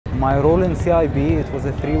My role in CIB, it was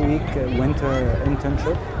a 3-week winter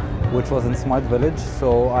internship, which was in Smart Village.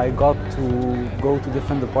 So I got to go to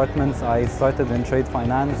different departments. I started in trade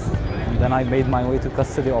finance, and then I made my way to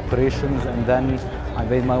custody operations, and then I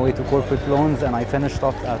made my way to corporate loans, and I finished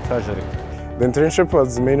off at Treasury. The internship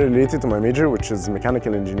was mainly related to my major, which is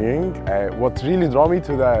mechanical engineering. What really drew me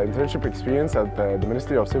to the internship experience at the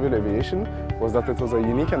Ministry of Civil Aviation was that it was a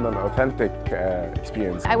unique and an authentic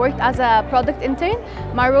experience. I worked as a product intern.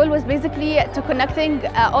 My role was basically to connecting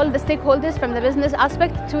all the stakeholders from the business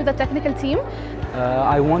aspect to the technical team.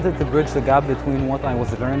 I wanted to bridge the gap between what I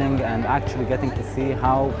was learning and actually getting to see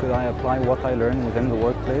how could I apply what I learned within the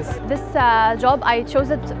workplace. This job, I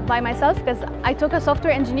chose it by myself because I took a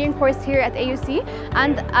software engineering course here at AUC,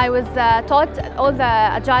 and I was taught all the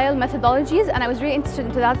agile methodologies, and I was really interested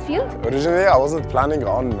into that field. Originally, I wasn't planning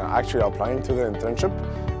on actually applying to the internship.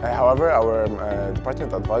 However, our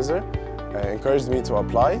department advisor encouraged me to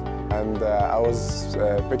apply, and I was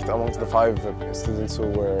picked amongst the 5 students who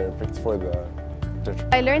were picked for the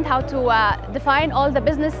internship. I learned how to define all the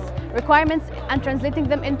business requirements and translating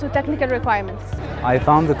them into technical requirements. I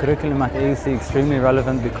found the curriculum at AUC extremely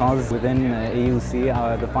relevant because within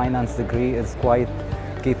AUC, the finance degree is quite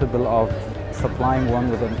capable of supplying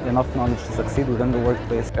one with enough knowledge to succeed within the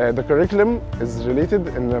workplace. The curriculum is related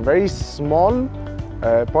in a very small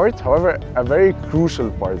part, however, a very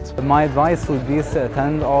crucial part. My advice would be to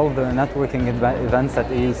attend all the networking events at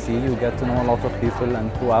AUC. You get to know a lot of people,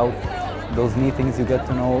 and throughout those meetings you get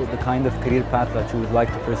to know the kind of career path that you would like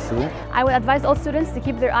to pursue. I would advise all students to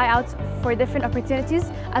keep their eye out for different opportunities,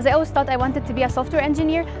 as I always thought I wanted to be a software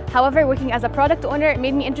engineer. However, working as a product owner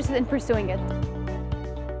made me interested in pursuing it.